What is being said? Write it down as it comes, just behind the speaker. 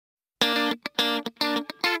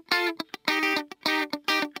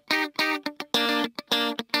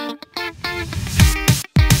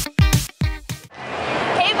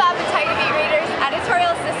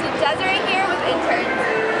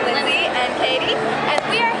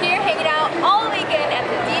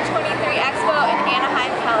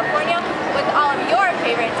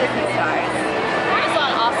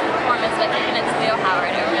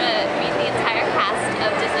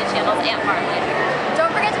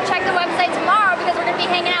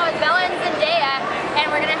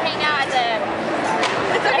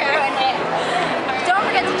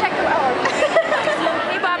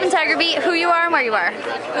where you are.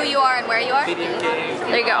 Who you are and where you are?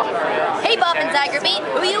 There you go. Hey Bob and Tiger Beat,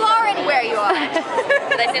 who you are and where you are.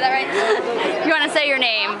 Did I say that right? You want to say your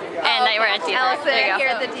name and that you were at D23. Allison, There you go. here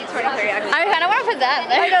at the D23 Expo. I kind of want to put that in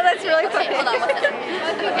there. I know, that's really funny. Hold on, what's that?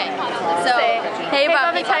 Okay, so, hey Bob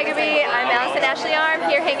Bob and Tiger Beat, I'm Allison Ashley Arm,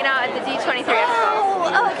 here hanging out at the D23 Expo.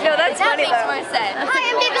 Oh, okay. No, that's that funny makes though. more sense. Hi,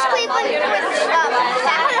 I'm Davis Cleveland with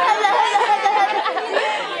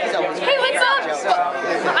Hey, what's up?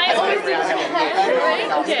 I always do. Ready?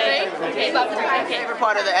 Okay. Okay. My favorite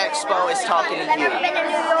part of the expo is talking to you.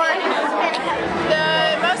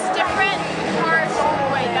 The most different part,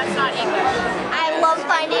 wait, that's not English. I love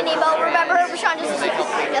Finding Nemo. Remember her, Rashawn just keep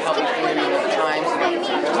swimming. Times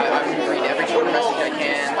I read every short message I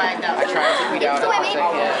can. I try to tweet out as much as I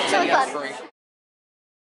can. So Any fun. inspiration.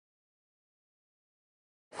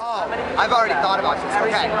 Oh, I've already thought about this.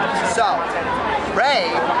 Okay, so Ray.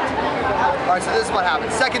 Alright, so this is what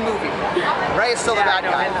happens. Second movie. Ray is still the bad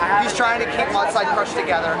guy. He's trying to keep Mudslide Crush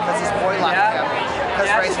together because his boy left him. Because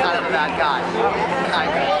Ray's kind of a bad guy. Kind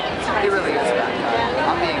of. He really is a bad guy.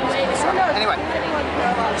 I'm being sorry. Anyway.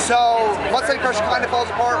 So Mudslide Crush kind of falls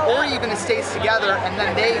apart, or even it stays together, and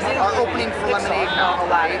then they are opening for Lemonade Mouth,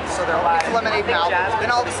 right? So they're opening for Lemonade Mouth. Then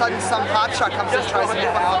all of a sudden some hotshot comes in and tries to make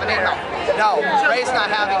fun of Lemonade Mouth. No, Ray's not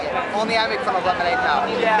having it. Only I make fun of Lemonade Mouth.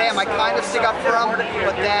 Damn, I kind of stick up for him,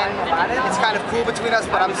 but then it's kind of cool between us,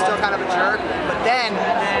 but I'm still kind of a jerk. But then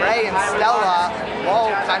Ray and Stella, whoa,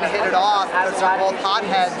 kind of hit it off because they're both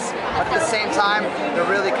hotheads, but at the same time, they're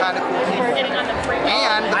really kind of cool people.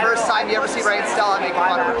 And the first time you ever see Ray and Stella making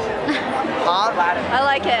fun of her. Huh? I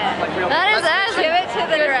like it. That is Give it to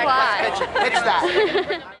the director. Pitch that.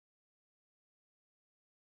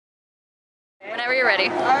 Whenever you're ready.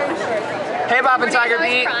 Hey Bob and Tiger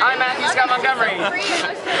Beat, I'm Matthew Scott Montgomery.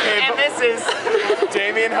 And this is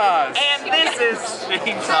Damien Haas. And this is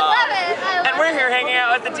Shane I Tom. love it. And we're here hanging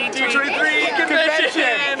out at the D23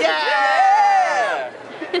 convention. Yeah!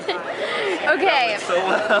 Okay. So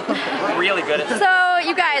well. We're really good at this. So,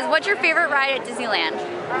 you guys, what's your favorite ride at Disneyland?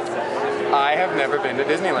 I have never been to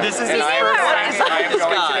Disneyland. This is and his I first am time. I am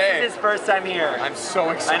going This today. is his first time here. I'm so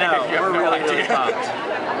I excited. know, You have we're no really idea. pumped.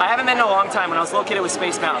 I haven't been in a long time. When I was a little kid, it was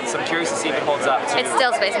Space Mountain, so I'm curious to see if it holds up. Too. It's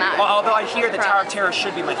still Space Mountain. Well, although I hear the Tower of Terror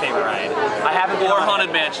should be my favorite ride. I haven't been on Haunted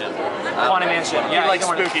it. Mansion. Haunted Mansion. Yeah, You like I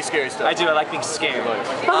don't wanna- spooky, scary stuff. I do. I like being scared. But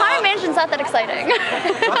Haunted Mansion's not that exciting.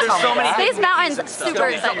 There's so many. Space Mountain's super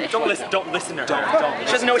exciting. Don't listen. Don't listen to her. Don't.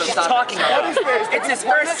 She doesn't know what she's talking about. It's his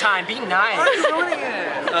first time. Be nice.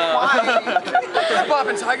 Bob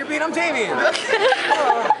and Tiger Beat, I'm Damien.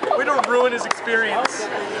 Way to ruin his experience.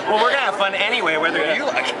 Well, we're gonna have fun anyway, whether you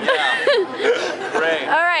like it. Yeah. Great.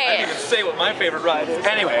 All I didn't right. even say what my favorite ride is.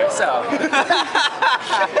 Anyway, so.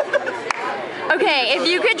 Okay, if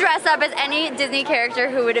you could dress up as any Disney character,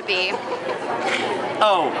 who would it be?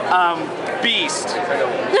 Beast.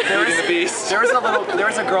 Beast. There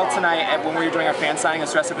was a girl tonight when we were doing our fan signing who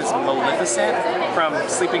was dressed up as Maleficent from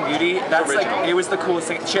Sleeping Beauty. That's like, it was the coolest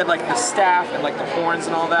thing. She had like the staff and like the horns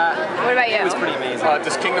and all that. What about you? It was pretty amazing.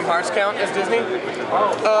 Does Kingdom Hearts count as Disney?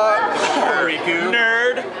 Riku.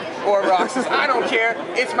 Nerd. Or Roxas. I don't care.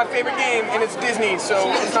 It's my favorite game and it's Disney,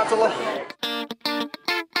 so it's not to love.